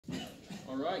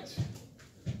All right.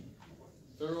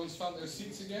 So everyone's found their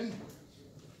seats again.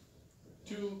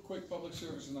 Two quick public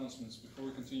service announcements before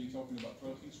we continue talking about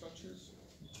protein structures.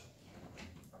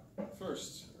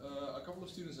 First, a couple of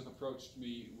students have approached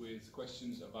me with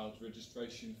questions about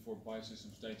registration for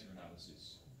biosystems data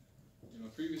analysis. In my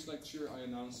previous lecture, I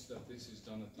announced that this is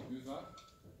done at the UvA.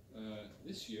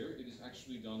 This year, it is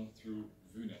actually done through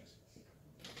VUNet.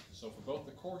 So for both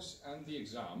the course and the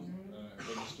exam,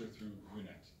 register through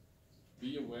VUNet.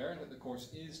 Be aware that the course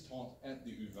is taught at the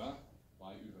UvA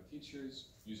by UvA teachers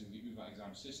using the UvA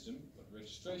exam system, but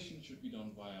registration should be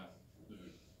done via the VU.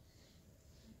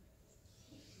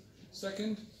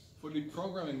 Second, for the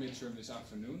programming midterm this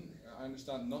afternoon, I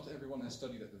understand not everyone has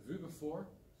studied at the VU before,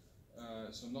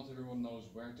 so not everyone knows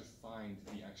where to find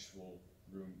the actual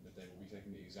room that they will be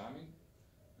taking the exam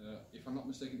in. If I'm not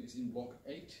mistaken, it's in block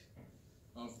 8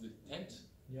 of the tent.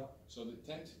 Yeah. So the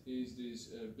tent is this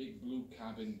big blue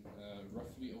cabin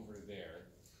roughly over there.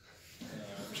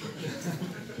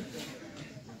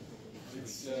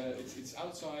 It's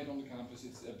outside on the campus,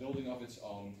 it's a building of its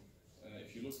own.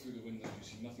 If you look through the windows, you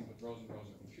see nothing but rows and rows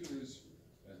of computers.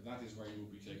 That is where you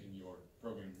will be taking your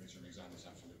programming midterm exam this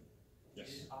afternoon.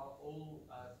 Yes? Are all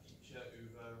future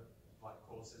UvA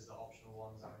courses, the optional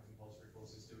ones and the compulsory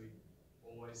courses, do we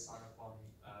always sign up on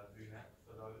VUNet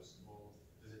for those, or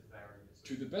does it vary?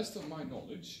 To the best of my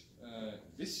knowledge,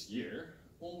 this year,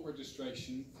 all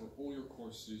registration for all your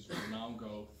courses will now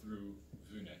go through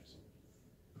VUNet.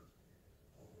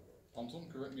 Anton,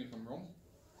 correct me if I'm wrong.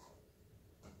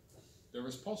 There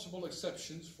is possible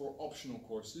exceptions for optional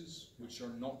courses which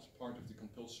are not part of the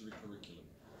compulsory curriculum.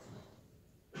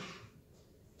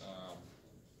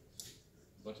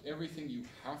 But everything you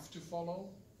have to follow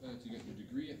to get your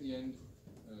degree at the end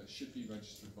should be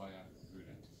registered via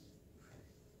VUNet.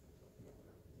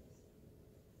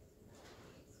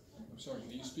 I'm sorry,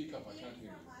 can you speak up? I can't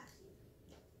hear you.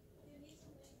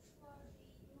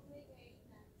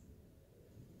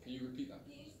 Can you repeat that?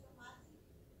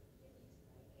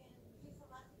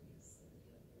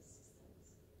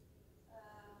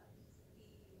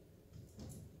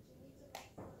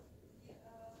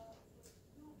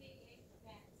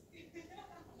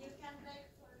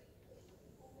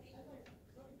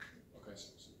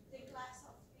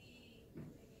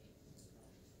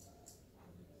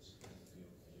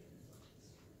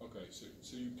 Okay,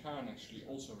 so you can actually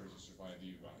also register via the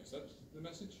UvA. Is that the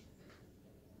message?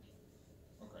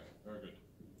 Okay, very good.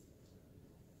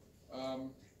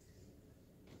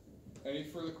 Any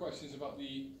further questions about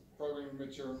the programming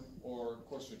midterm or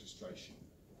course registration?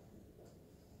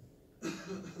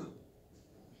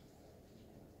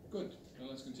 Good, now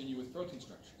let's continue with protein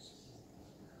structures.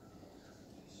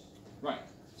 Right,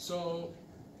 so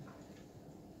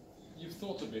you've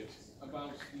thought a bit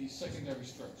about the secondary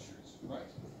structures,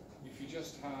 right? If you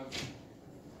just have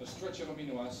a stretch of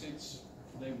amino acids,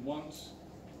 they want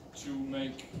to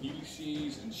make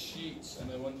helices and sheets, and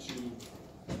they want to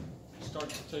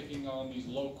start taking on these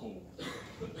local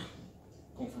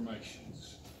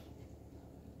conformations.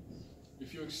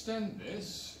 If you extend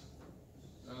this,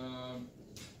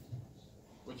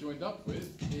 what you end up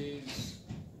with is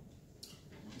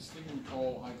this thing we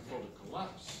call hydrophobic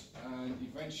collapse, and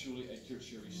eventually a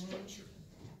tertiary structure.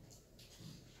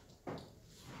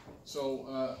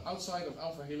 So outside of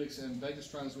alpha helix and beta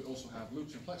strands, we also have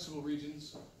loops and flexible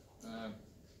regions.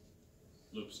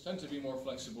 Loops tend to be more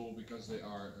flexible because they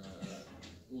are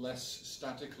less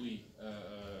statically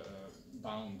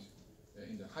bound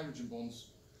in the hydrogen bonds,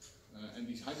 and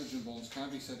these hydrogen bonds can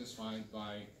be satisfied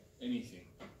by anything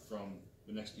from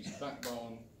the next piece of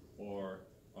backbone or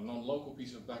a non-local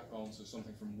piece of backbone, so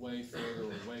something from way further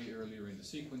or way earlier in the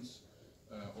sequence,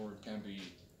 or it can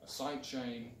be a side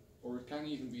chain, or it can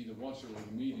even be the water or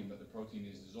the medium that the protein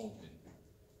is dissolved in.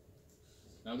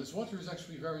 Now this water is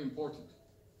actually very important,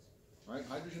 right?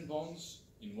 Hydrogen bonds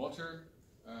in water,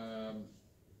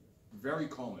 very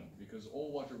common, because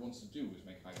all water wants to do is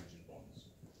make hydrogen bonds.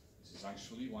 This is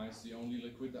actually why it's the only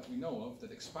liquid that we know of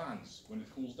that expands when it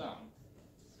cools down.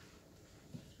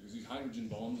 Because these hydrogen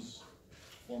bonds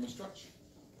form a structure.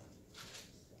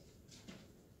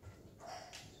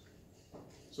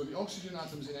 So the oxygen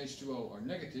atoms in H2O are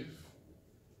negative,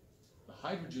 the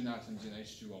hydrogen atoms in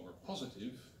H2O are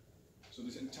positive, so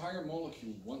this entire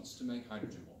molecule wants to make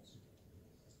hydrogen bonds.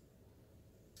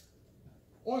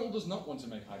 Oil does not want to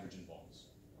make hydrogen bonds.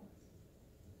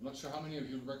 I'm not sure how many of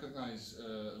you recognize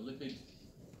lipid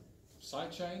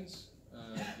side chains.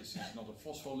 This is not a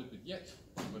phospholipid yet,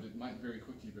 but it might very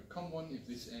quickly become one if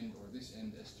this end or this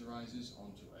end esterizes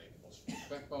onto a phospholic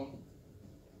backbone.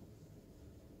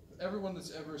 Everyone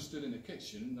that's ever stood in a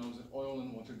kitchen knows that oil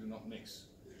and water do not mix,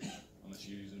 unless that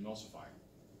you use an emulsifier.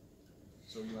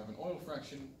 So you have an oil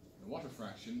fraction and a water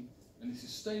fraction, and this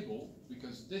is stable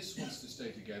because this wants to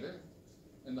stay together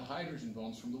and the hydrogen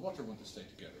bonds from the water want to stay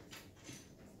together.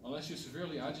 Unless you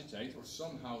severely agitate or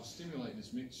somehow stimulate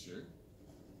this mixture,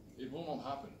 it will not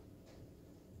happen.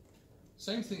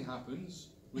 Same thing happens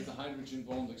with the hydrogen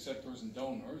bond acceptors and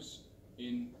donors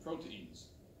in proteins.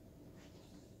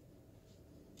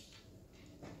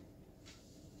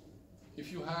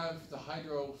 If you have the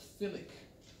hydrophilic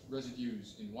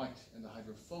residues in white and the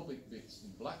hydrophobic bits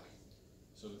in black,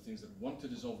 so the things that want to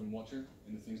dissolve in water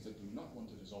and the things that do not want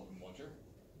to dissolve in water,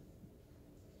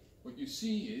 what you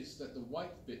see is that the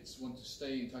white bits want to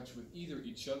stay in touch with either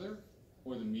each other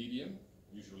or the medium,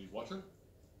 usually water,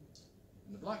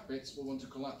 and the black bits will want to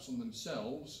collapse on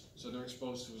themselves so they're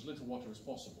exposed to as little water as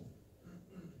possible.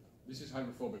 This is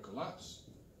hydrophobic collapse,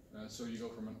 so you go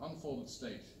from an unfolded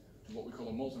state to what we call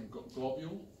a molten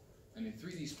globule, and in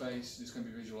 3D space this can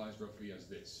be visualized roughly as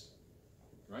this.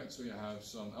 Right? So you have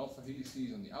some alpha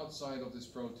helices on the outside of this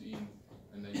protein,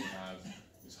 and then you have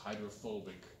this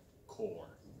hydrophobic core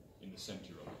in the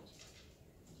center of it.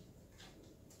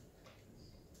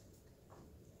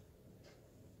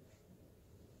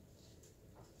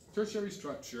 Tertiary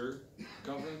structure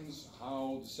governs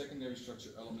how the secondary structure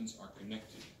elements are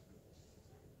connected.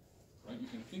 Right? You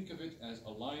can think of it as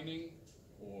aligning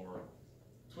or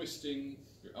twisting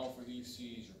your alpha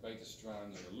helices, your beta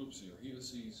strands, your loops, and your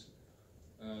helices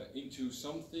into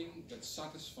something that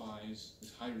satisfies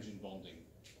this hydrogen bonding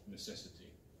necessity.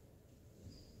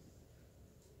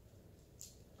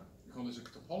 You call this a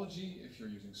topology if you're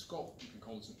using SCOP. You can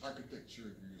call this an architecture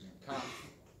if you're using CAF.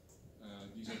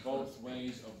 These are both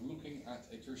ways of looking at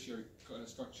a tertiary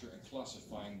structure and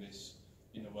classifying this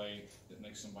in a way that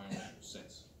makes some biological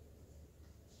sense.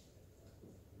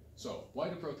 So, why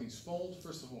do proteins fold?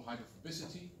 First of all,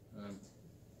 hydrophobicity.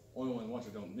 Oil and water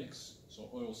don't mix, so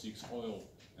oil seeks oil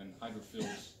and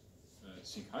hydrophils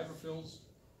seek hydrophils.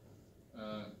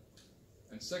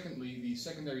 And secondly, the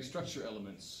secondary structure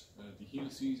elements, the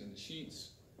helices and the sheets,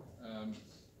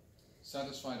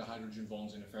 satisfy the hydrogen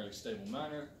bonds in a fairly stable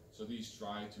manner, so these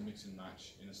try to mix and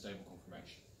match in a stable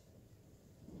conformation.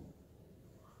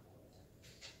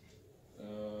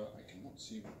 I cannot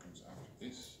see what comes after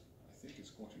this. I think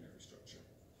it's quaternary structure.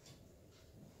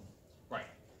 Right,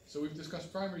 so we've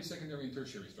discussed primary, secondary, and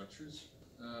tertiary structures.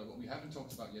 What we haven't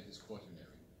talked about yet is quaternary.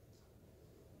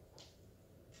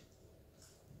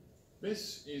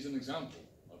 This is an example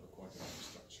of a quaternary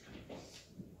structure.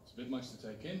 It's a bit much to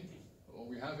take in, but what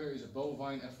we have here is a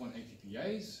bovine F1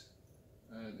 ATPase.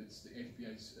 It's the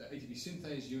ATP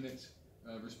synthase unit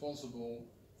responsible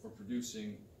for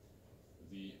producing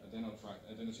the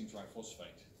adenosine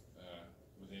triphosphate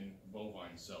within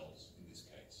bovine cells in this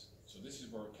case. So this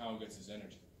is where a cow gets its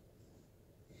energy.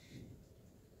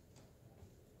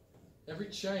 Every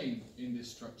chain in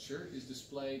this structure is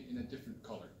displayed in a different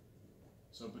color.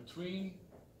 So between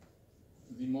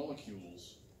the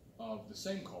molecules of the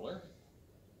same color,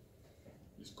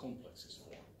 this complex is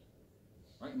formed.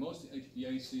 Right? Most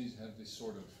ATPases have this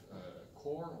sort of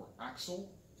core or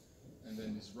axle, and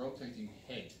then this rotating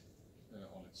head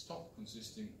on its top,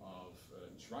 consisting of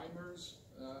trimers,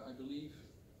 I believe.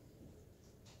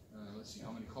 Let's see,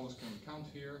 how many colors can we count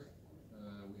here?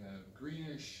 We have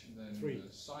greenish, then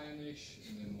cyanish,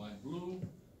 and then light blue.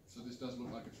 So this does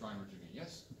look like a trimer to me,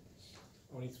 yes?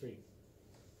 Only three.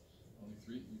 Only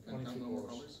three? You can Only count three no more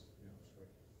colors. colors?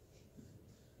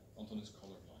 Anton is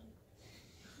colorblind.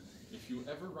 If you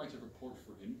ever write a report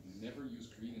for him, never use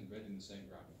green and red in the same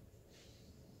graph.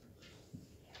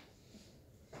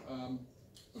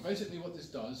 But basically what this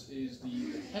does is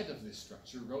the head of this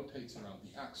structure rotates around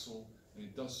the axle, and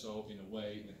it does so in a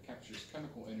way that captures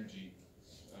chemical energy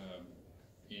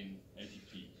in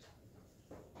ATP.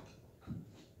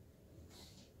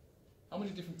 How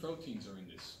many different proteins are in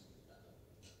this?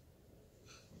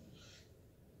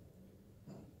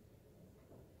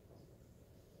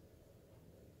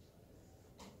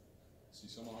 See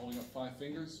someone holding up 5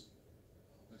 fingers?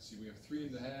 Let's see, we have 3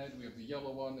 in the head, we have the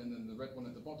yellow one, and then the red one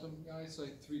at the bottom. Guys, say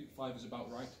 5 is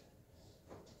about right.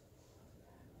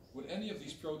 Would any of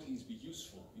these proteins be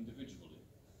useful individually?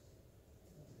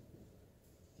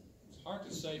 It's hard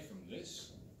to say from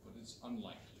this, but it's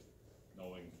unlikely,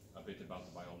 knowing a bit about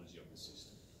the biology of the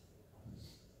system.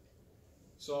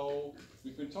 So,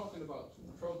 we've been talking about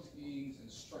proteins and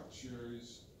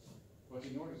structures, but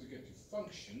in order to get to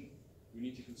function, we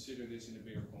need to consider this in a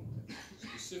bigger context,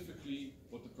 specifically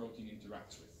what the protein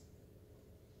interacts with.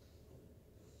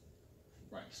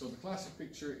 Right, so the classic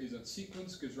picture is that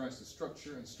sequence gives rise to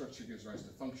structure and structure gives rise to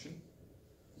function.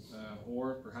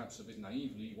 Or perhaps a bit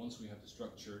naively, once we have the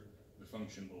structure, the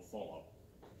function will follow.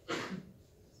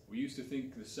 We used to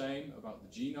think the same about the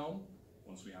genome.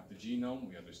 Once we have the genome,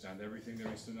 we understand everything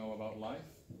there is to know about life.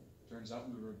 Turns out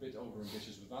we were a bit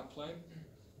over-ambitious with that claim.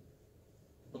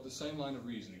 But the same line of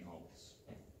reasoning holds.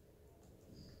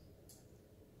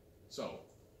 So,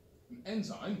 an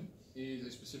enzyme is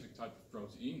a specific type of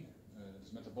protein that is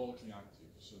metabolically active.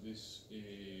 So this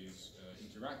is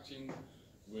interacting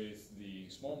with the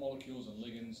small molecules and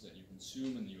ligands that you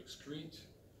consume and you excrete,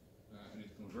 and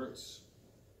it converts,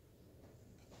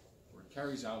 or it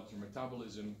carries out your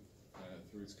metabolism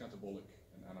through its catabolic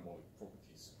and anabolic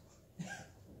properties.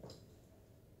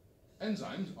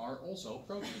 Enzymes are also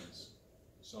proteins.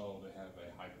 So they have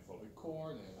a hydrophobic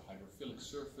core, they have a hydrophilic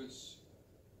surface,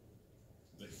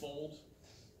 they fold,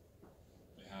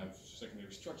 they have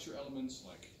secondary structure elements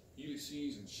like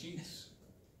helices and sheaths.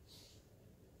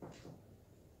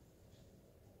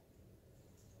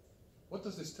 What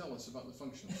does this tell us about the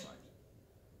functional side?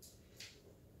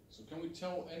 So can we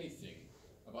tell anything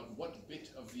about what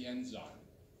bit of the enzyme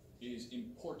is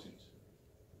important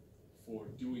for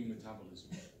doing metabolism,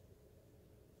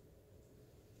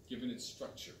 given its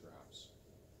structure perhaps?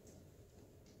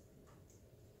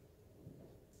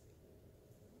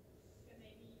 You can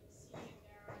maybe see if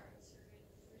there are certain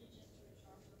regions which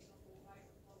are, for example,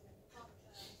 hydrophobic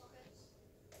pockets,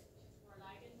 for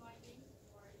ligand binding,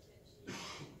 or you can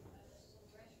see some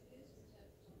residues which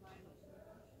have some biological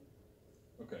function.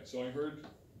 Okay, so I heard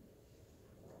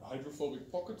hydrophobic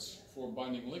pockets for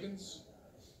binding ligands,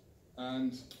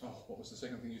 and what was the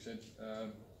second thing you said?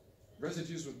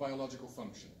 Residues with biological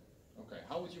function. Okay,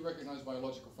 how would you recognize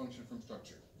biological function from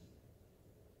structure?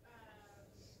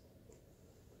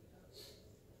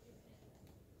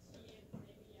 You can see if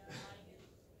maybe a ligand,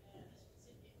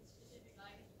 specific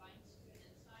ligand binds to an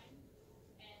enzyme,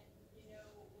 and you know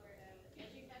where the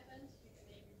magic happens. You can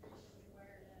maybe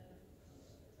reason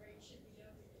where it should be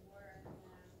located, where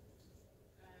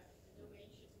the domain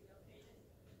should be located.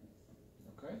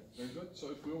 Okay, very good. So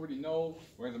if we already know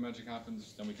where the magic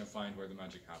happens, then we can find where the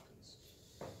magic happens.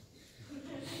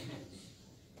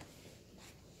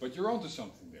 But you're onto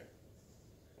something there,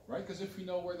 right? Because if we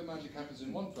know where the magic happens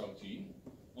in one protein,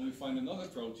 and we find another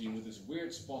protein with this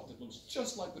weird spot that looks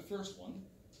just like the first one,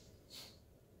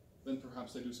 then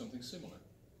perhaps they do something similar.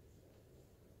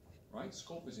 Right?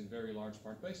 Scope is in very large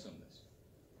part based on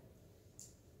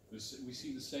this. We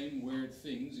see the same weird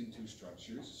things in two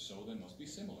structures, so they must be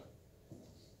similar.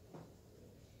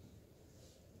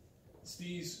 It's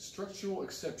these structural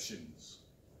exceptions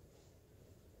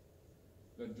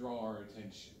that draw our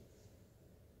attention,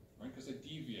 right? Because they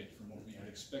deviate from what we had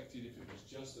expected if it was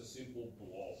just a simple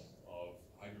blob of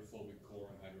hydrophobic core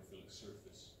and hydrophilic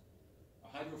surface.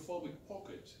 A hydrophobic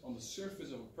pocket on the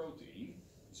surface of a protein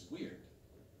is weird.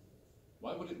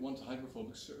 Why would it want a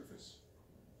hydrophobic surface?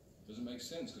 It doesn't make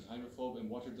sense, because hydrophobe and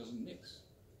water doesn't mix.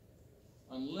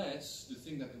 Unless the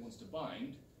thing that it wants to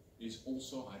bind is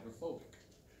also hydrophobic,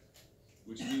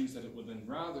 which means that it would then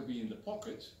rather be in the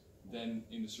pocket than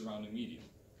in the surrounding medium.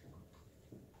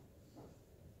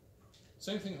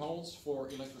 Same thing holds for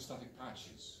electrostatic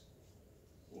patches,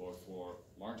 or for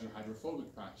larger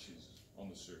hydrophobic patches on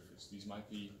the surface. These might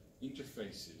be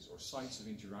interfaces or sites of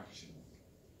interaction.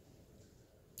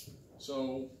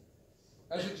 So,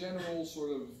 as a general sort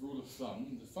of rule of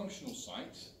thumb, the functional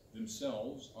sites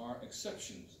themselves are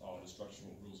exceptions of the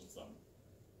structural rules of thumb.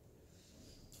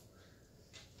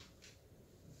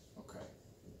 Okay.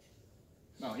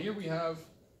 Now here we have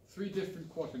three different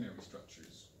quaternary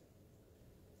structures.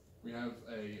 We have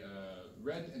a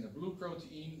red and a blue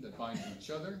protein that bind to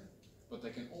each other, but they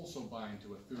can also bind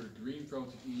to a third green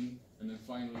protein, and then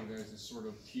finally there's this sort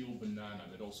of teal banana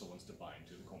that also wants to bind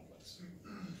to the complex.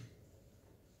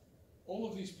 All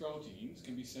of these proteins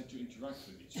can be said to interact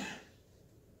with each other.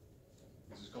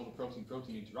 This is called a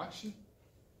protein-protein interaction,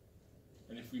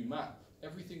 and if we map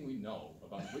everything we know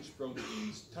about which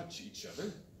proteins touch each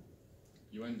other,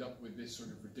 you end up with this sort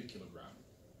of radiculogram.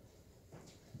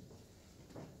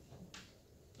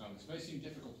 Now, this may seem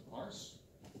difficult to parse.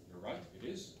 You're right, it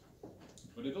is.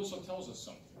 But it also tells us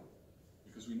something,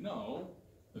 because we know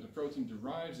that a protein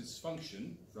derives its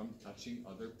function from touching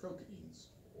other proteins,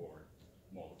 or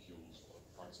molecules, or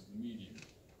parts of the medium.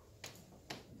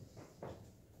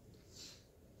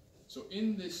 So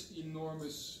in this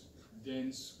enormous,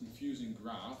 dense, confusing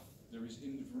graph, there is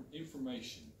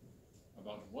information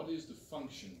about what is the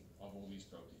function of all these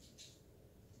proteins.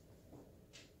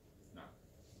 Now,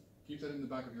 keep that in the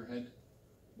back of your head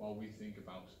while we think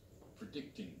about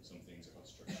predicting some things about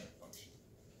structure and function.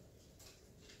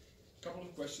 A couple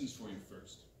of questions for you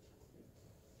first.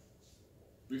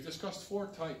 We've discussed 4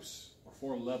 types or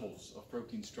 4 levels of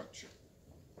protein structure.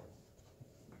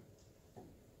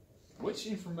 Which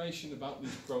information about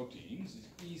these proteins is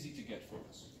easy to get for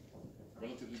us?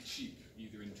 Relatively cheap,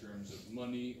 either in terms of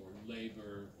money or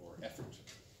labor or effort.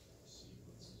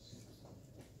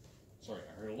 Sorry,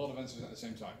 I heard a lot of answers at the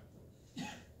same time.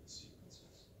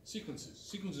 Sequences.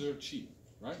 Sequences are cheap,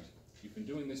 right? You've been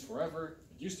doing this forever.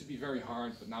 It used to be very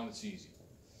hard, but now it's easy.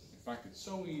 In fact, it's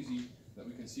so easy that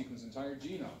we can sequence entire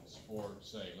genomes for,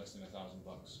 say, less than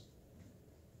 $1,000.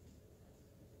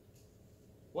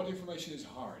 What information is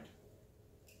hard?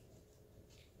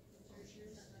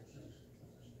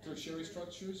 Tertiary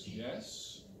structures,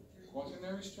 yes.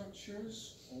 Quaternary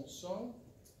structures, also.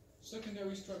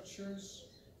 Secondary structures,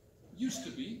 used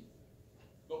to be,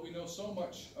 but we know so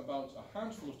much about a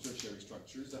handful of tertiary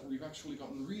structures that we've actually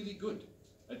gotten really good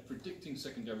at predicting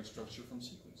secondary structure from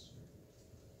sequence.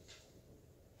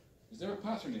 Is there a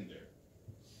pattern in there?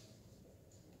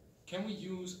 Can we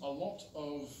use a lot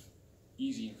of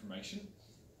easy information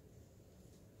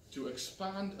to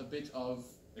expand a bit of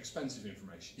expensive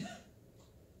information?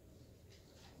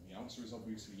 The answer is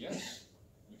obviously yes.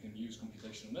 We can use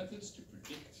computational methods to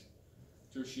predict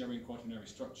tertiary and quaternary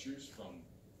structures from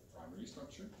primary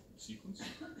structure, sequence.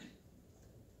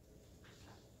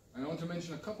 And I want to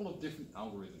mention a couple of different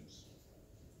algorithms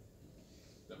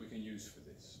that we can use for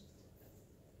this.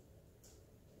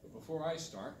 But before I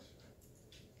start,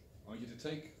 I want you to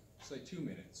take, say, 2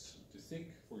 minutes to think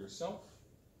for yourself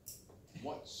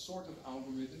what sort of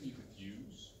algorithm you could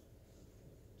use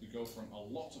to go from a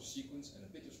lot of sequence and a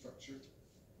bit of structure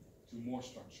to more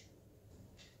structure.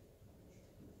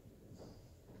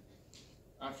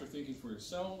 After thinking for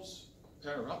yourselves,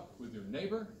 pair up with your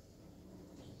neighbor,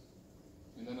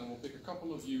 and then I will pick a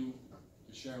couple of you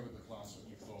to share with the class what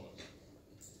you thought of.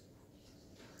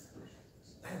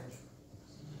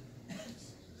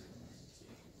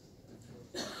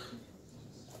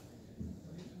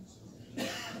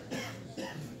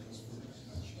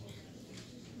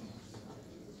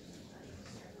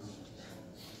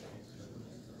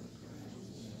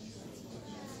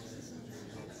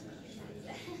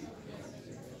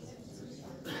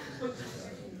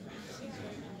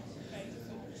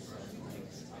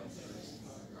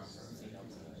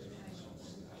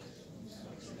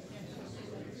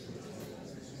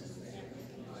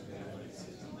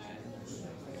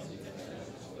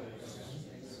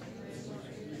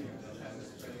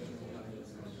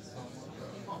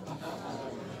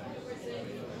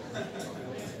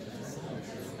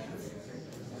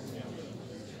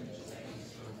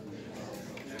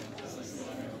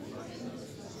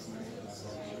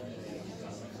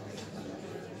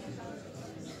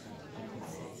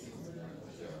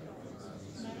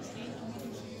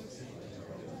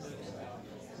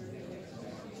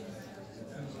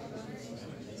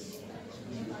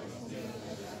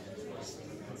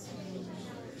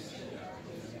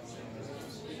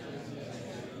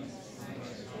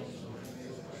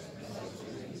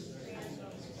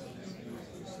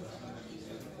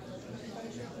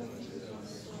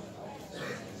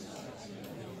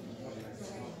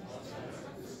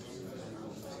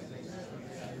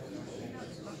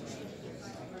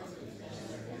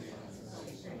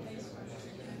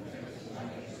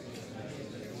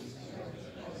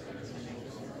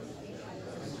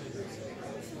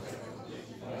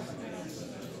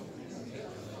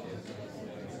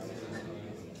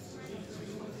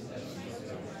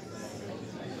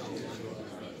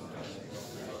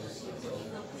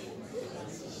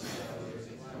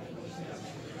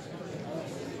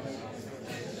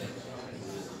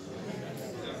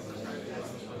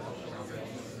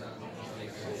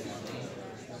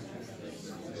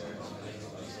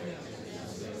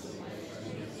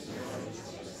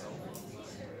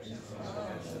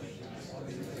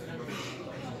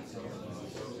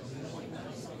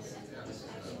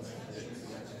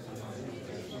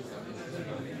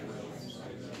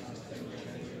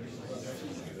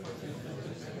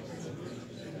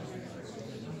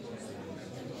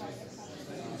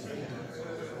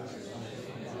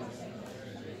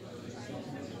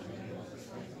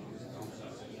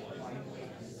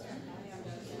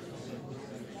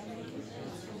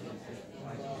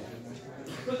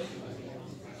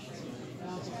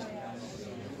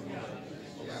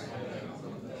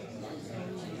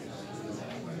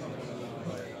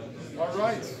 All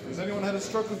right, has anyone had a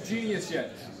stroke of genius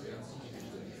yet?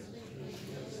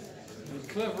 With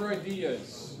clever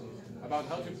ideas about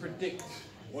how to predict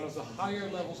one of the higher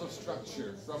levels of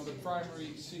structure from the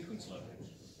primary sequence level?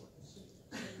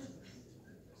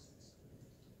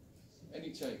 Any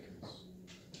takers? So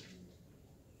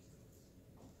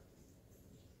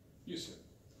Yusuf.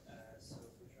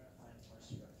 for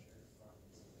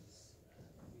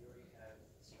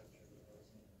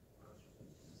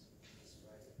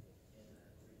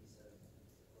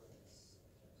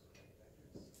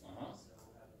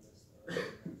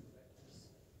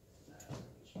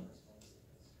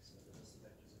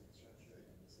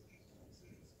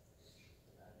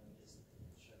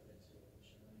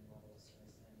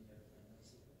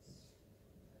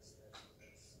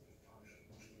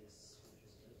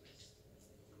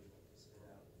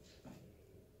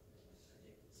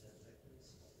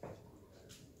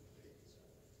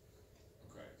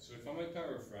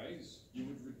ways. You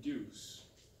would reduce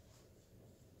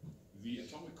the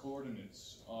atomic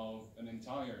coordinates of an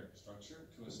entire structure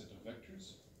to a set of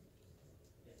vectors.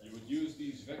 You would use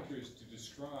these vectors to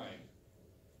describe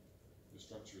the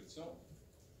structure itself.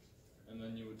 And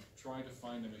then you would try to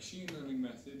find a machine learning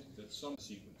method that sums the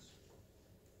sequence.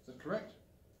 Is that correct?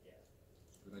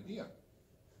 Yeah. Good idea.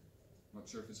 Not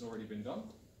sure if it's already been done.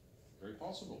 Very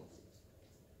possible.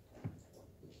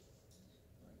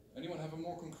 Anyone have a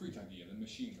more concrete idea than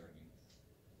machine learning?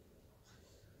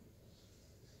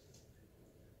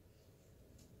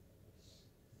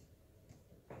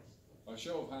 By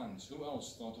show of hands, who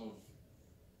else thought of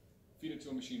feed it to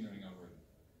a machine learning algorithm?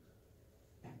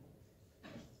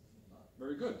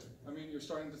 Very good. I mean, you're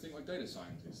starting to think like data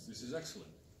scientists. This is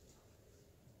excellent.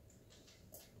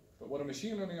 But what a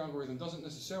machine learning algorithm doesn't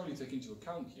necessarily take into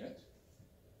account yet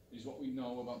is what we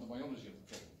know about the biology of the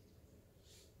problem.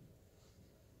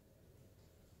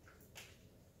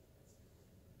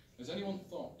 Has anyone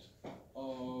thought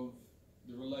of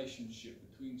the relationship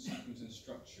between sequence and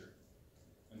structure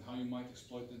and how you might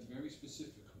exploit that very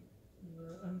specifically?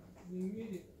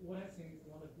 What I think is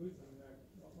not a good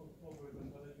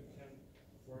algorithm, whether you can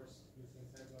first using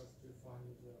segments to find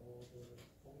all the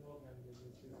homolog and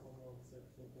use the homolog set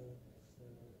for the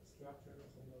structure,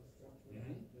 homolog structure,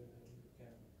 and you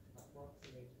can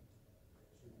approximate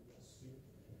to assume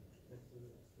that the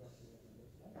structure will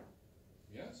look like.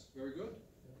 Yes, very good.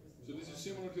 So this is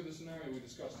similar to the scenario we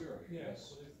discussed earlier.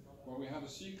 Yes. Where we have a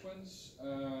sequence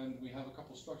and we have a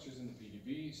couple structures in the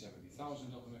PDB,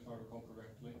 70,000 of them if I recall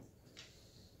correctly.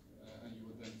 And you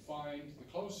would then find the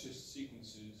closest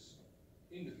sequences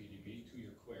in the PDB to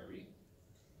your query.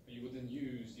 And you would then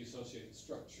use the associated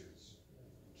structures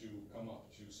to come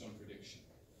up to some prediction.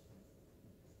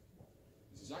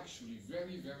 This is actually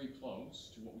very, very close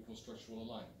to what we call structural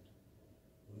alignment.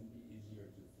 Wouldn't it be easier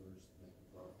to first make a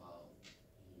profile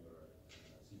in your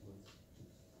sequence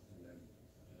and then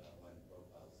align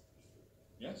profiles?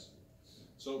 Yes?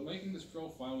 So making this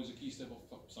profile is a key step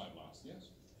of SciBlast,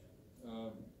 yes?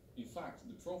 In fact,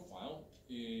 the profile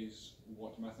is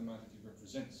what mathematically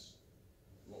represents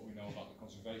what we know about the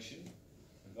conservation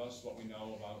and thus what we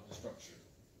know about the structure.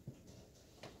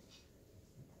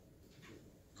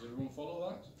 Does everyone follow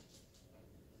that?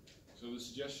 So the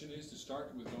suggestion is to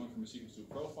start with going from a sequence to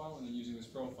a profile and then using this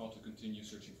profile to continue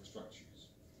searching for structures.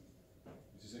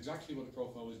 This is exactly what a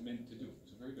profile is meant to do.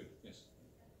 So very good, yes.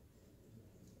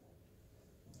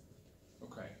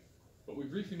 Okay, but we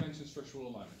briefly mentioned structural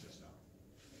alignment just now.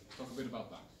 Talk a bit about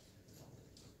that.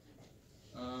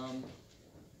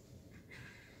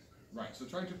 Right, so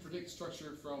trying to predict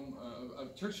structure from a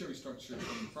tertiary structure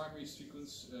from the primary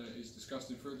sequence is discussed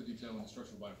in further detail in the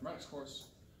structural bioinformatics course.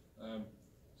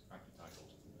 It's actually titled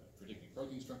Predicting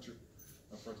Protein Structure,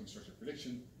 Protein Structure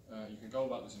Prediction. You can go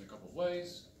about this in a couple of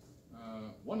ways.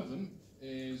 One of them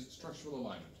is structural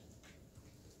alignment.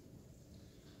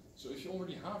 So if you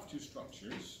already have two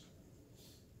structures,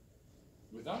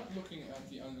 without looking at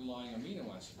the underlying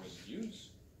amino acid residues,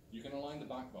 you can align the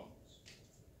backbones.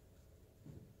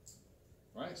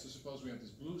 Right, so suppose we have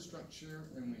this blue structure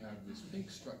and we have this pink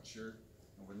structure,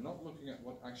 and we're not looking at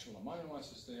what actual amino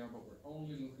acids they are, but we're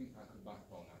only looking at the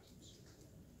backbone atoms.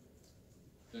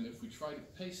 Then if we try to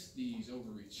paste these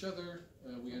over each other,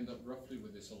 we end up roughly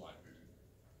with this alignment.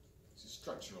 This is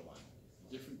structure alignment,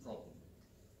 a different problem.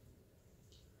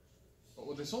 But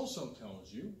what this also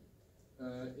tells you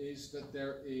is that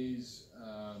there is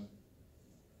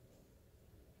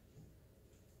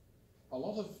a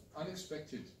lot of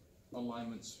unexpected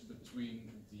alignments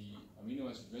between the amino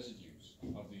acid residues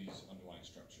of these underlying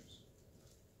structures.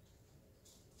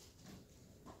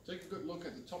 Take a good look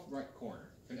at the top right corner.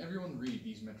 Can everyone read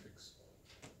these metrics?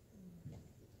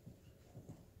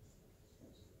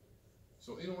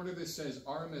 So in order, this says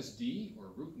RMSD,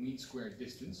 or root mean squared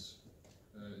distance,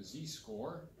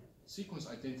 z-score, sequence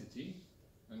identity,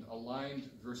 and aligned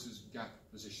versus gap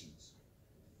positions.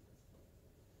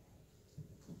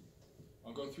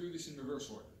 I'll go through this in reverse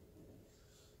order.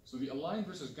 So the aligned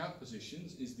versus gap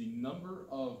positions is the number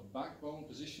of backbone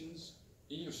positions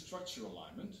in your structure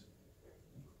alignment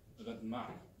that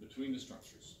map between the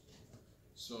structures.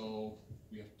 So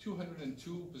we have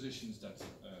 202 positions that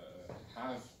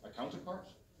have a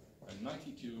counterpart and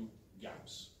 92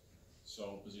 gaps.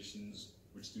 So positions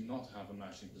which do not have a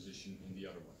matching position in the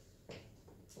other one.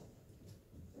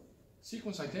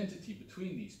 Sequence identity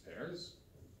between these pairs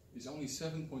is only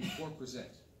 7.4%.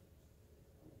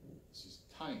 This is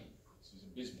tiny, this is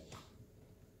abysmal.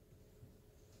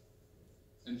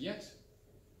 And yet,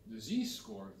 the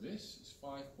z-score of this is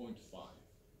 5.5.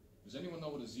 Does anyone know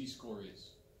what a z-score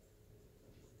is?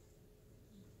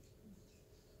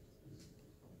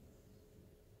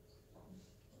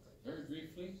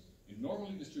 briefly. In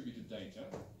normally distributed data,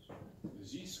 the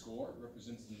z-score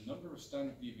represents the number of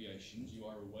standard deviations you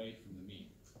are away from the mean.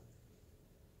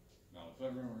 Now, if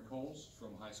everyone recalls from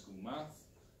high school math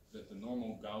that the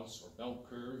normal Gauss or bell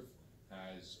curve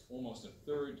has almost a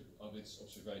third of its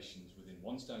observations within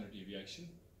one standard deviation,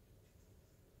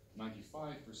 95%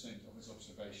 of its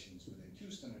observations within 2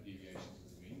 standard deviations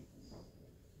of the mean,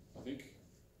 I think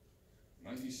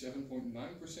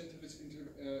 97.9% of its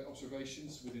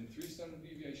observations within 3 standard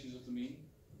deviations of the mean,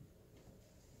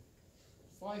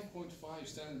 5.5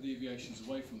 standard deviations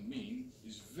away from the mean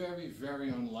is very, very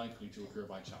unlikely to occur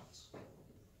by chance. So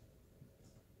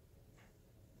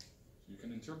you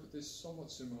can interpret this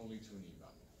somewhat similarly to an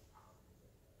e-value.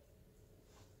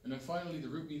 And then finally, the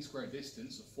root mean square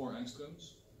distance of 4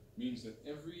 angstroms means that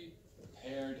every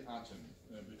paired atom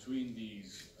between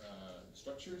these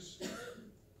structures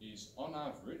is on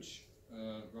average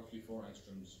roughly 4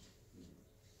 angstroms movement.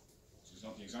 This is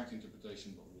not the exact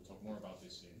interpretation, but we'll talk more about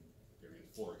this in period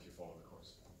 4 if you follow the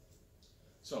course.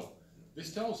 So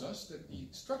this tells us that the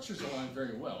structures align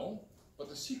very well, but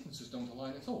the sequences don't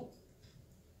align at all.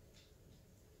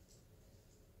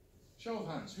 Show of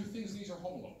hands, who thinks these are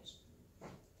homologs?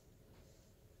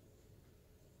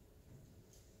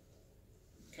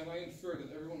 Can I infer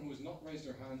that everyone who has not raised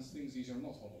their hands thinks these are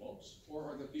not homologs, or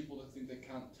are there people that think they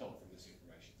can't tell from this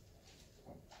information?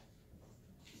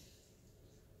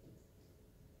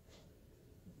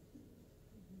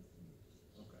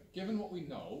 Okay. Given what we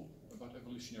know about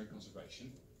evolutionary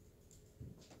conservation,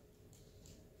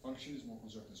 function is more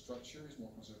conserved than structure, is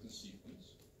more conserved than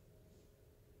sequence.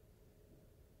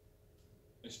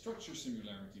 A structure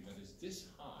similarity that is this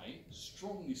high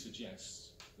strongly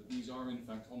suggests that these are in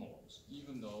fact homologs,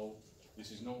 even though this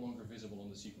is no longer visible on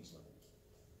the sequence level.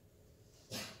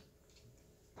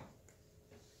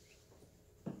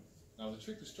 Now the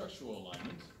trick to structural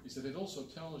alignment is that it also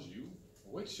tells you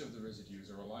which of the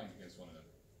residues are aligned against one another.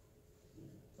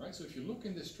 Right? So if you look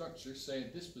in this structure, say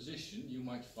at this position, you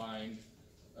might find,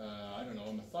 I don't know,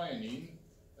 a methionine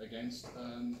against,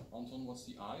 Anton, what's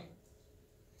the I?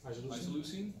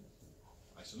 Isoleucine?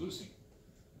 Isoleucine.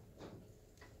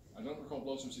 I don't recall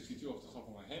Blossom 62 off the top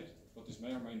of my head, but this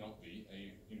may or may not be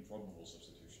an improbable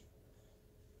substitution.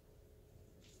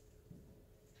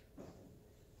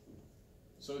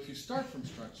 So if you start from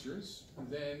structures,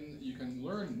 then you can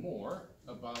learn more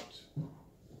about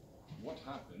what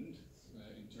happened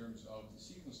in terms of the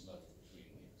sequence level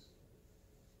between these.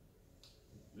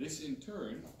 This in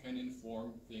turn can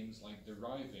inform things like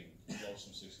deriving the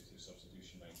Blossom 62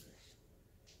 substitution matrix,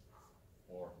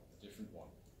 or a different one.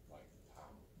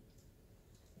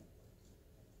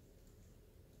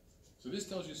 So this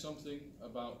tells you something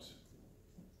about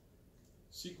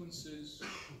sequences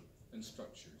and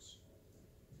structures.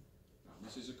 Now,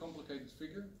 this is a complicated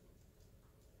figure,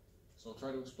 so I'll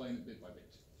try to explain it bit by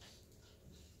bit.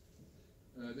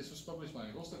 This was published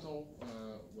by Rostatal,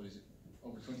 what is it,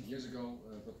 over 20 years ago,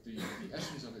 but the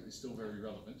essence of it is still very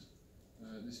relevant.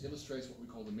 This illustrates what we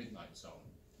call the midnight zone.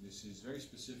 This is very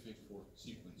specific for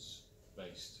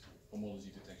sequence-based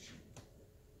homology detection.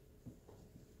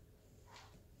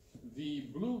 The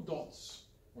blue dots,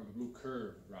 or the blue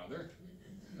curve rather,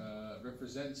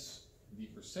 represents the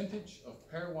percentage of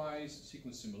pairwise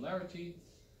sequence similarity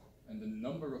and the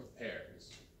number of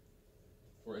pairs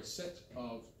for a set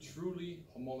of truly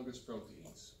homologous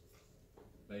proteins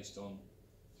based on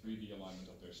 3D alignment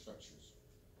of their structures.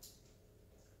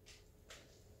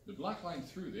 The black line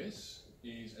through this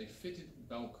is a fitted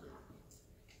bell curve.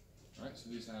 Right, so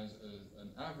this has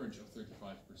an average of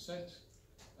 35%,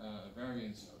 a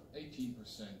variance of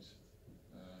 18%,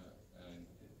 and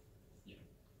yeah,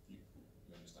 you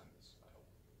understand this, I hope.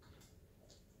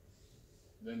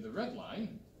 Then the red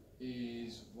line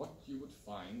is what you would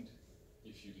find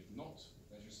if you did not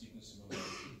measure sequence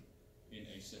similarity in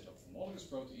a set of homologous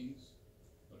proteins,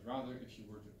 but rather if you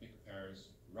were to pick pairs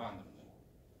randomly.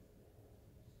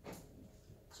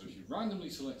 So if you randomly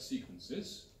select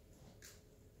sequences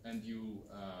and you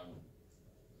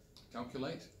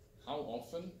calculate how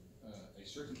often a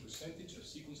certain percentage of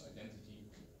sequence identity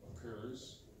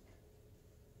occurs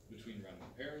between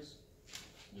random pairs,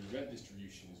 the red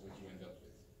distribution is what you end up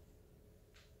with.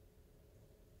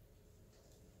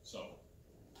 So,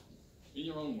 in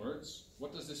your own words,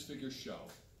 what does this figure show?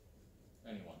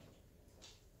 Anyone?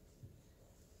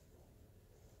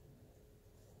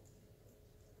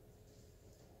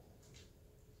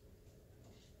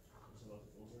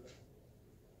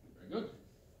 Very good.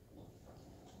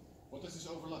 What does this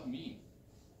overlap mean?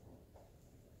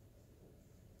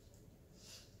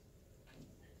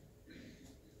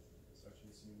 It's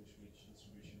actually seeing which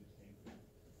distribution it came from.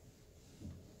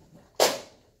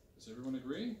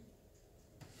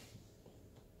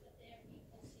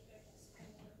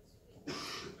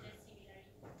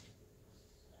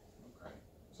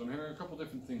 So I'm hearing a couple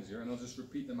different things here, and I'll just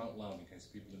repeat them out loud in case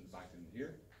people in the back didn't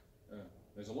hear.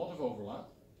 There's a lot of overlap.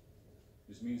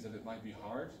 This means that it might be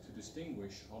hard to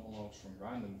distinguish homologs from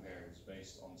random pairs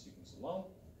based on sequence alone.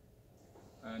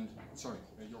 And, sorry,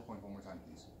 your point one more time,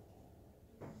 please.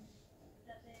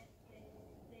 That they are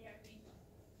being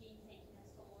taken as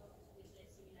homologs with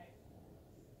less similarity.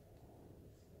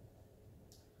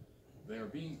 They are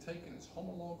being taken as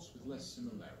homologs with less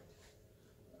similarity.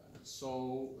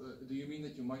 So, do you mean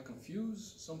that you might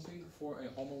confuse something for a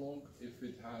homolog if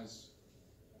it has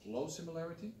low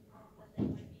similarity? That they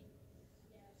might be,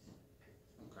 yes,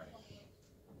 Okay. homologs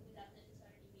without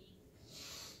necessarily being.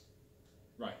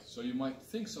 Right, so you might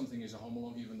think something is a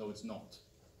homolog even though it's not,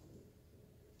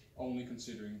 only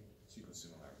considering sequence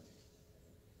similarity.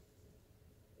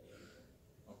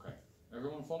 Okay,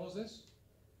 everyone follows this?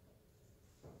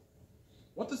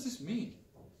 What does this mean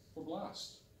for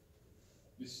BLAST?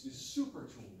 This super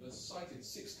tool that's cited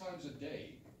 6 times a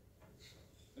day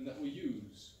and that we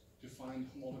use to find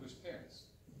homologous pairs.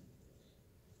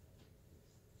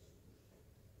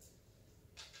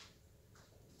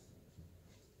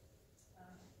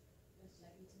 It's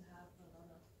likely to have a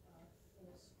lot of false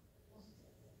positives.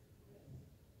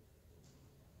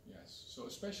 Yes, so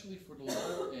especially for the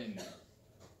lower end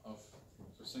of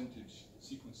percentage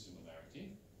sequence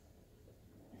similarity,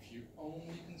 if you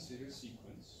only consider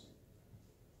sequence,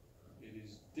 it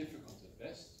is difficult at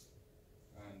best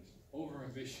and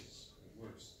over-ambitious at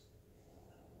worst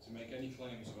to make any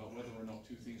claims about whether or not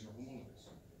two things are homologous.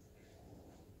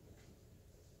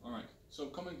 Alright, so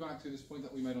coming back to this point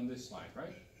that we made on this slide,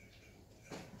 right?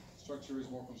 Structure is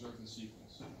more conserved than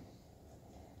sequence.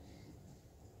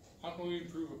 How can we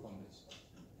improve upon this?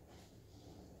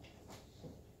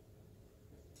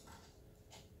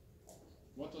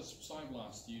 What does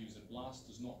PSI-BLAST use that BLAST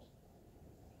does not?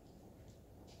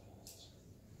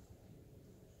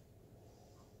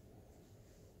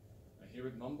 I hear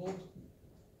it mumbled.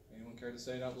 Anyone care to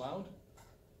say it out loud?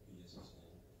 PSSM.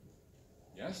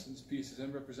 Yes, and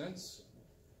PSSM represents?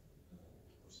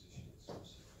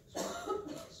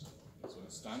 That's what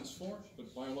it stands for,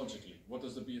 but biologically, what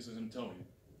does the PSSM tell you?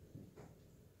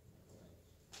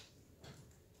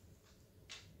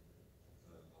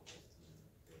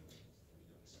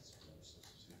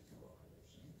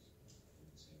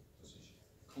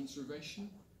 Conservation?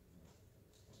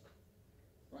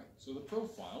 Right, so the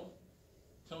profile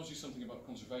tells you something about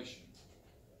conservation.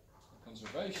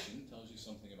 Conservation tells you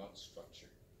something about structure.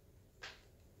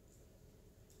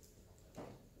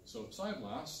 So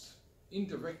PSI-BLAST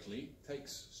indirectly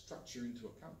takes structure into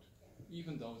account,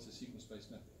 even though it's a sequence-based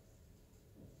method.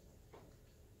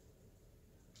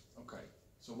 Okay,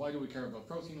 so why do we care about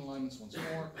protein alignments once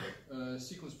more?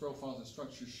 Sequence profiles and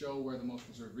structures show where the most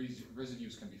conserved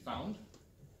residues can be found.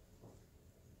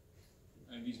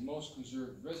 And these most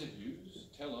conserved residues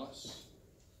tell us,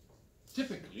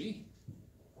 typically,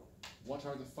 what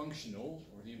are the functional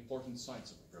or the important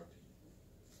sites of a protein.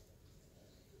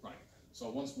 Right, so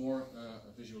once more,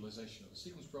 a visualization of a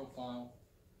sequence profile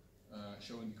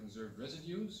showing the conserved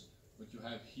residues. What you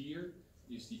have here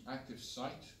is the active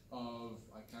site of,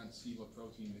 I can't see what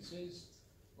protein this is,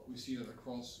 but we see that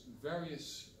across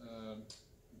various,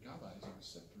 GABA is a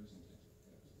receptor, isn't it?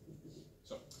 Yes.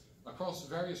 So, across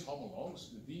various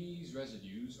homologs, these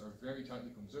residues are very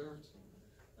tightly conserved,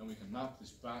 and we can map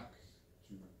this back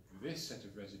to this set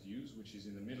of residues, which is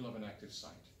in the middle of an active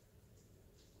site.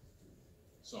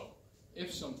 So,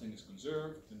 if something is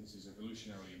conserved, then this is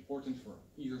evolutionarily important for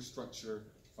either structure,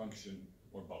 function,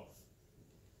 or both.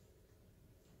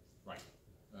 Right.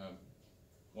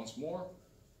 Once more,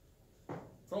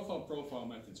 profile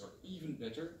methods are even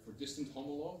better for distant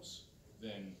homologs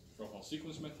than profile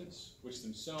sequence methods, which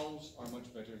themselves are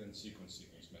much better than sequence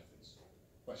methods.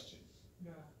 Question?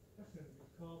 Yeah, question,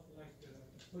 because like,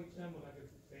 for example, like a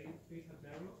beta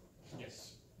barrel,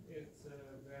 Yes. it's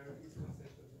very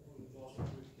consistent on the lot of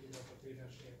the beta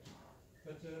shape.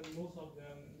 But most of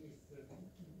them is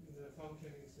the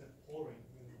function is pouring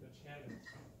in the channel.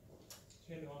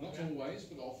 Not always,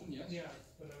 but often, yes. Yes,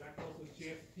 but like also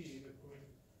GFP, the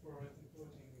fluorescent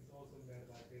protein is also made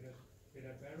by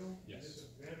beta barrel. Yes. It is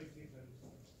a very different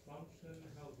function.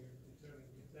 How do you determine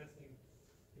if that thing,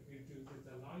 if you do this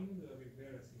alignment, it will be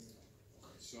very similar.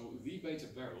 So the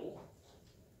beta barrel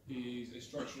is a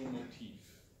structural motif.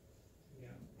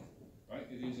 Yeah. Right?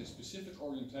 It is a specific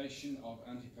orientation of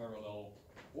anti-parallel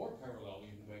or parallel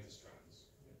even beta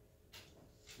strands. Yeah.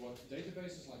 What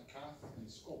databases like CAF and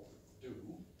SCOP do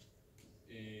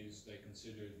is they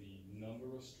consider the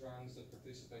number of strands that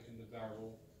participate in the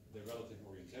barrel, their relative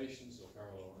orientation, so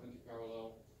parallel or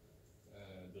anti-parallel,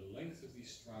 the length of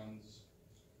these strands,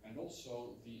 and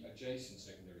also the adjacent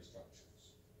secondary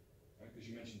structures. Right? Because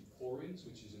you mentioned porins,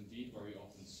 which is indeed where we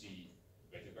often see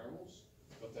beta barrels,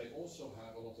 but they also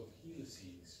have a lot of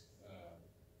helices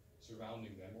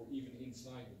surrounding them, or even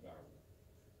inside the barrel.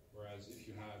 Whereas if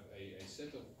you have a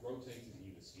set of rotated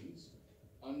helices,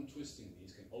 untwisting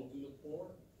these can open the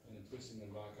pore, and then twisting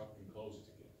them back up can close it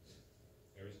again.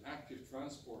 There is active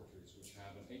transporters which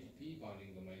have an ATP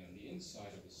binding domain on the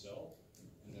inside of the cell,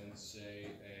 and then say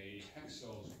a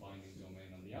hexose binding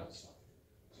domain on the outside.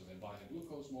 So they bind a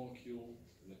glucose molecule,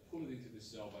 and they pull it into the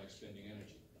cell by expending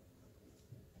energy.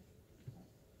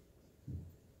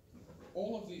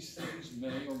 All of these things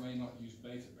may or may not use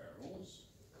beta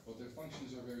barrels, but their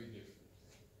functions are very different.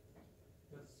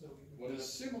 What is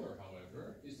similar,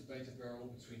 however, is the beta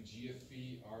barrel between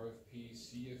GFP, RFP,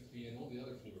 CFP, and all the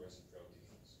other fluorescent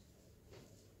proteins.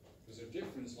 Because their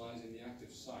difference lies in the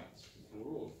active site, the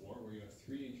fluorophore, where you have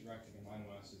 3 interacting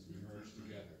amino acids merged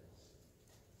together.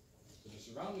 So the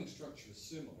surrounding structure is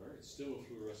similar, it's still a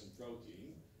fluorescent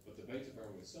protein, but the beta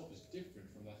barrel itself is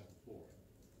different from that of the fluorine.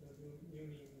 You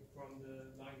mean from the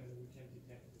lining we can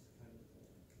detect this kind of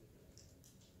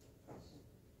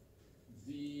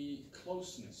The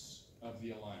closeness of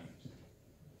the alignment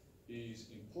is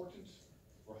important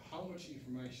for how much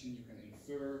information you can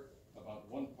infer about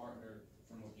one partner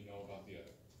from what you know about the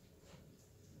other.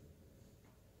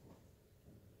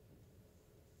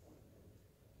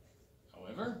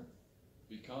 However,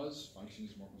 because function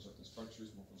is more concerned than structure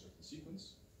is more concerned than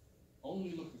sequence,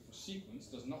 only looking for sequence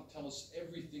does not tell us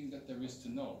everything that there is to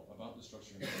know about the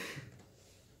structure and function.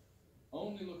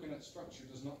 Only looking at structure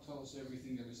does not tell us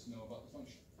everything there is to know about the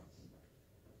function.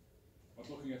 But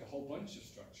looking at a whole bunch of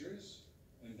structures,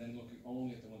 and then looking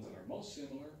only at the ones that are most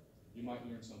similar, you might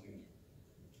learn something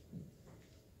new.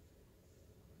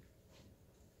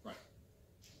 Right.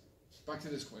 Back to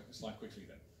this slide quickly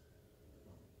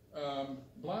then.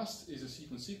 BLAST is a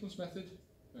sequence-sequence method.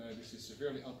 This is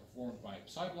severely outperformed by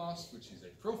PSI-BLAST, which is a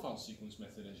profile sequence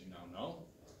method, as you now know.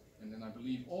 And then I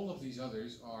believe all of these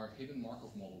others are hidden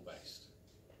Markov model based.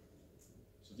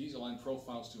 So these align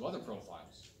profiles to other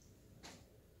profiles.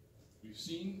 We've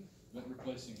seen that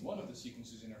replacing one of the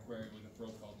sequences in our query with a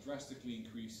profile drastically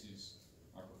increases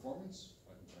our performance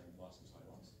by comparing BLAST and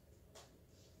PSI-BLAST.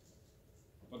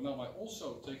 But now by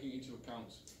also taking into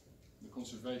account the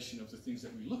conservation of the things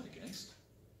that we look against,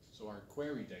 so our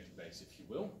query database, if you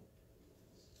will,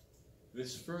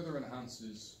 this further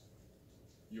enhances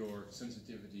your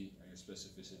sensitivity and your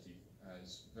specificity,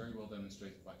 as very well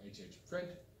demonstrated by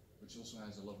HHPred, which also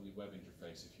has a lovely web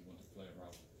interface if you want to play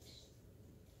around with this.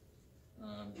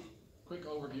 Quick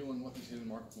overview on what these hidden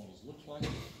Markov models look like.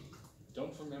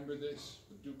 Don't remember this,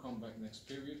 but do come back next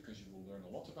period because you will learn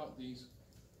a lot about these.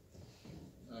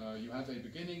 You have a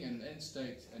beginning and an end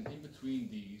state, and in between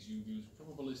these you use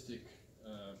probabilistic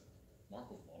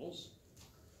Markov models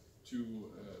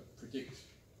to predict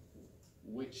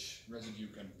which residue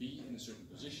can be in a certain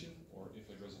position, or if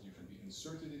a residue can be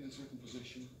inserted in a certain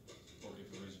position, or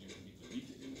if a residue can be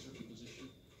deleted in a certain position.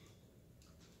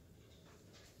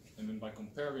 And then by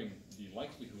comparing the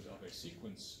likelihood of a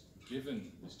sequence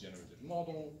given this generative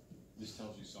model, this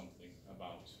tells you something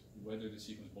about whether the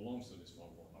sequence belongs to this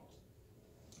model or not.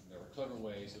 There are clever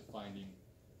ways of finding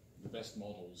the best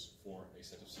models for a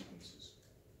set of sequences.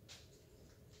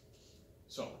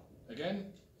 So,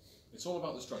 again, it's all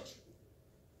about the structure.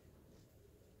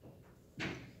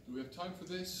 Do we have time for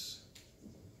this?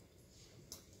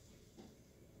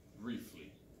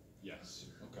 Briefly, yes.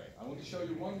 Okay, I want to show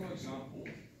you one more example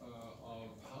of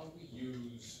how we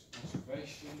use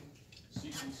conservation,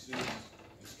 sequences,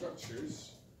 and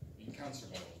structures in cancer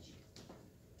biology.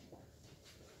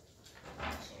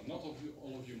 So not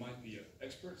all of you might be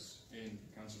experts in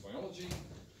cancer biology,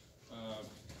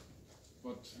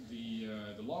 but the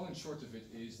long and short of it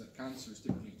is that cancer is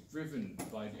typically driven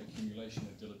by the accumulation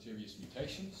of deleterious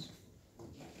mutations,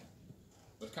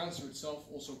 but cancer itself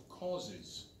also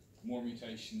causes more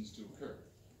mutations to occur.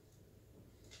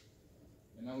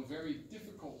 And now a very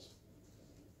difficult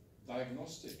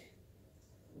diagnostic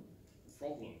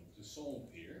problem to solve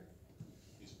here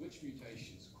is which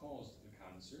mutations caused the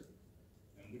cancer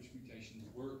and which mutations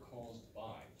were caused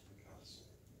by the cancer.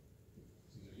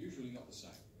 These are usually not the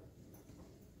same.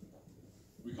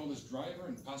 We call this driver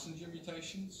and passenger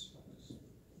mutations.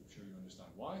 I'm sure you understand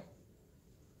why.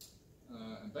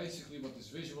 And basically what this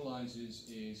visualizes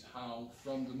is how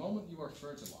from the moment you are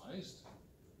fertilized,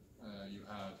 you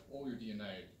have all your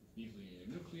DNA neatly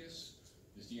in a nucleus.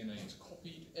 This DNA is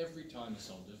copied every time a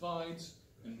cell divides,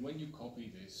 and when you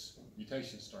copy this,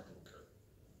 mutations start to occur.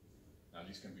 Now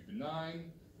these can be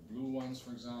benign, the blue ones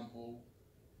for example,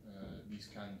 These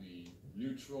can be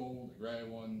neutral, the grey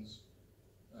ones,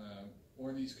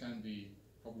 or these can be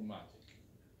problematic.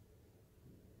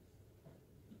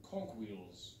 The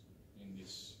cogwheels in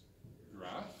this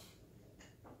graph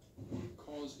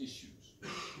cause issues.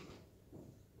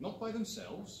 Not by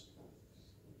themselves,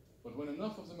 but when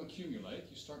enough of them accumulate,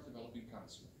 you start developing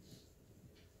cancer.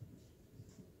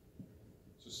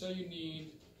 So say you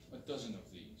need a dozen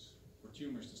of these for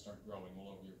tumors to start growing all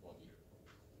over your body.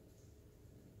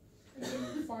 And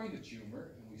then we find a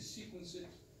tumor and we sequence it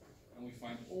and we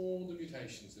find all the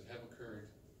mutations that have occurred.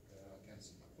 I can't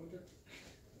see my pointer.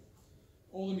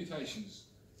 All the mutations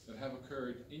that have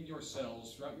occurred in your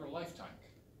cells throughout your lifetime,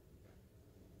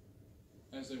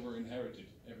 as they were inherited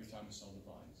every time a cell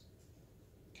divides.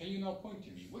 Can you now point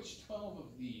to me which 12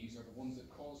 of these are the ones that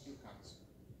caused your cancer?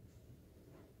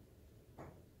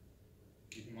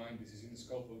 Keep in mind this is in the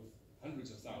scope of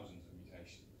hundreds of thousands of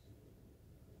mutations.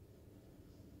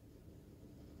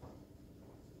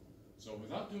 So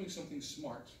without doing something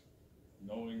smart,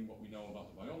 knowing what we know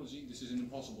about the biology, this is an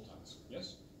impossible task,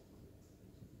 yes?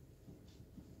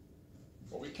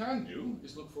 What we can do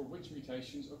is look for which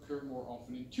mutations occur more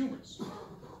often in tumors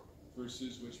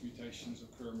versus which mutations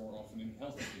occur more often in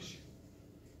healthy tissue.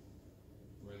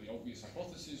 Where the obvious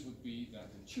hypothesis would be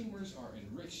that the tumors are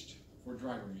enriched for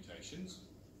driver mutations,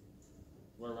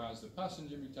 whereas the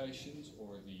passenger mutations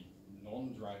or the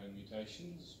non-driver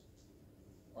mutations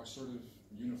are sort of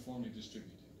uniformly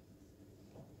distributed.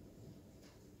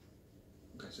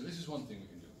 Okay, so this is one thing we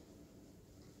can do.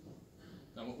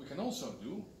 Now what we can also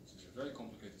do, this is a very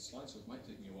complicated slide, so it might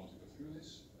take me a while to go through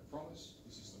this, I promise.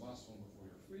 This is the last one before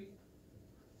you're free.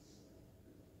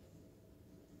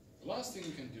 The last thing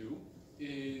we can do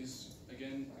is,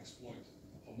 again, exploit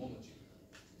homology.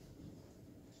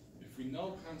 If we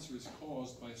know cancer is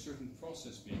caused by a certain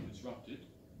process being disrupted,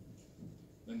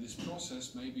 then this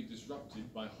process may be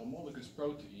disrupted by homologous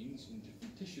proteins in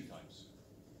different tissue types.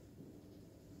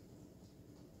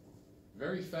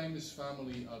 Very famous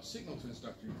family of signal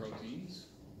transducing proteins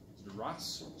is the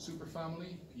RAS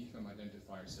superfamily, PFAM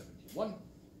identifier 71.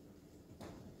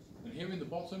 And here in the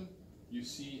bottom, you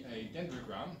see a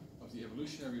dendrogram of the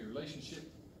evolutionary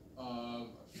relationship of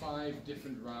 5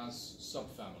 different RAS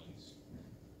subfamilies.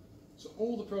 So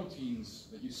all the proteins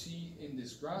that you see in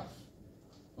this graph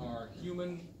are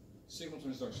human signal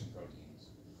transduction proteins,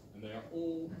 and they are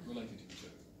all related to each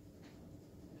other.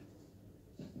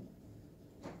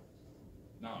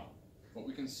 Now, what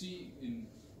we can see in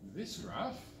this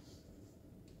graph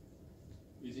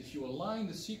is if you align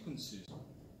the sequences,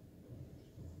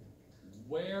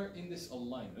 where in this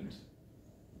alignment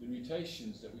the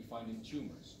mutations that we find in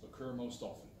tumors occur most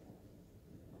often.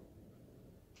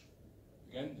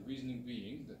 Again, the reasoning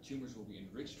being that tumors will be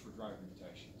enriched for driver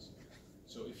mutations.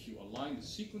 So if you align the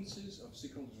sequences of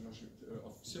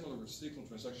similar signal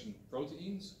transduction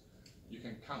proteins, you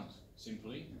can count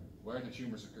simply where the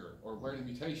tumors occur, or where the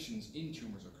mutations in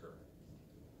tumors occur.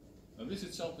 Now this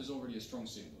itself is already a strong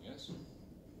signal, yes?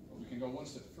 But we can go one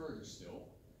step further still,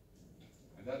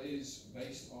 and that is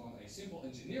based on a simple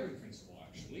engineering principle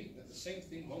actually, that the same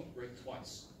thing won't break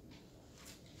twice.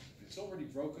 If it's already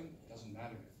broken, it doesn't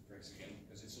matter if it breaks again,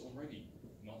 because it's already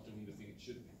not doing the thing it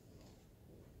should be.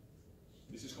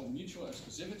 This is called mutual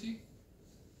exclusivity,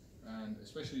 and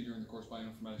especially during the course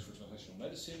Bioinformatics for Translational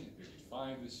Medicine, in period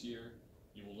 5 this year,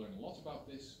 you will learn a lot about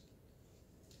this.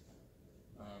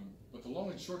 But the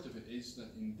long and short of it is that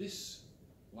in this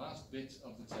last bit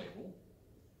of the table,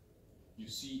 you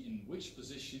see in which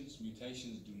positions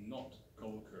mutations do not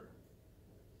co-occur.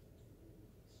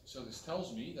 So this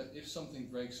tells me that if something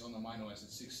breaks on amino acid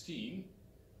 16,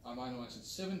 amino acid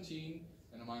 17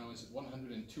 and amino acid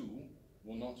 102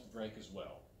 will not break as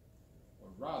well. Or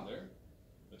rather,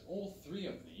 that all 3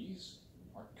 of these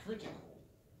are critical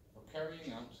for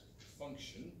carrying out the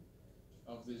function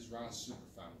of this RAS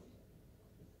superfamily.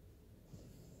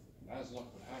 And as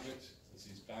luck would have it, this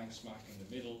is bang smack in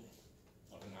the middle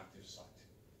of an active site.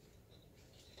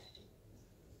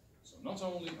 So not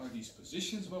only are these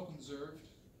positions well conserved,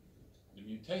 the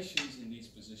mutations in these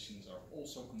positions are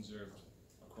also conserved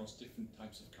across different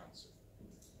types of cancer.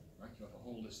 Right? You have a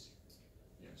whole list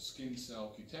here. You have skin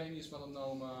cell cutaneous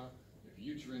melanoma, you have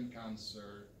uterine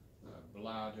cancer,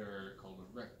 bladder,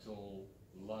 colorectal,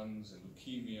 lungs, and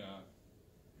leukemia.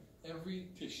 Every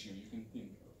tissue you can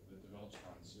think of that develops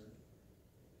cancer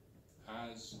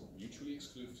has mutually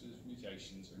exclusive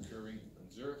mutations occurring in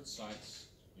conserved sites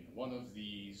in one of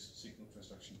these signal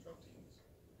transduction proteins.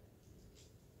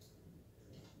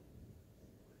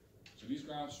 So these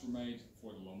graphs were made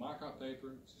for the Lomaka paper.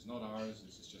 This is not ours,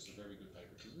 this is just a very good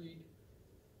paper to read.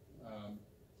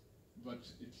 but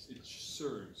it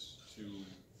serves to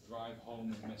drive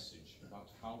home a message about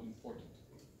how important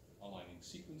aligning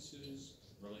sequences,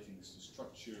 relating this to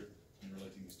structure, and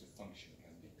relating this to function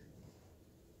can be.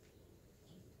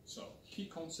 So, key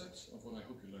concepts of what I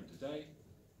hope you learned today.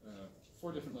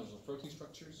 4 different levels of protein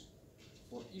structures.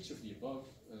 For each of the above,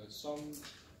 some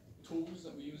tools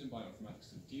that we use in bioinformatics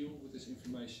to deal with this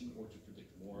information or to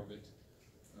predict more of it.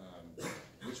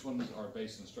 Which ones are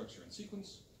based on structure and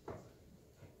sequence.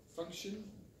 Function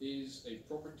is a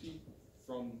property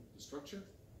from the structure,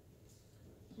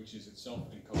 which is itself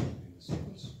encoded in the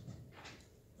sequence.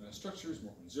 Structure is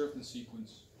more conserved than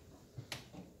sequence.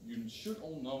 You should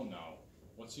all know now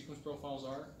what sequence profiles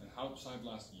are and how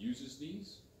PsyBlast uses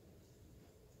these.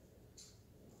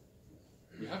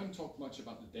 We haven't talked much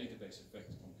about the database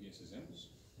effect on PSSMs,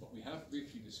 but we have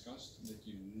briefly discussed that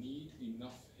you need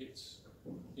enough hits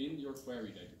in your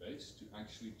query database to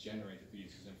actually generate a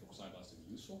PSSM for PsyBlast to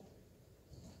be useful.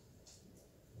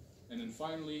 And then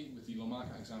finally, with the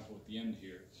Lomaka example at the end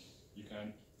here, you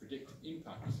can predict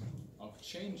impact of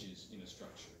changes in a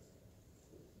structure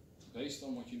based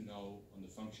on what you know on the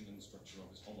function and the structure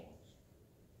of its homologs.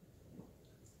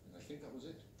 And I think that was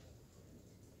it.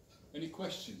 Any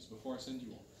questions before I send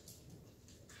you off?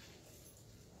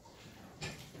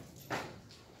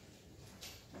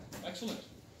 Excellent.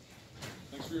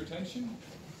 Thanks for your attention,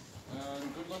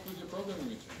 and good luck with your programming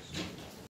returns.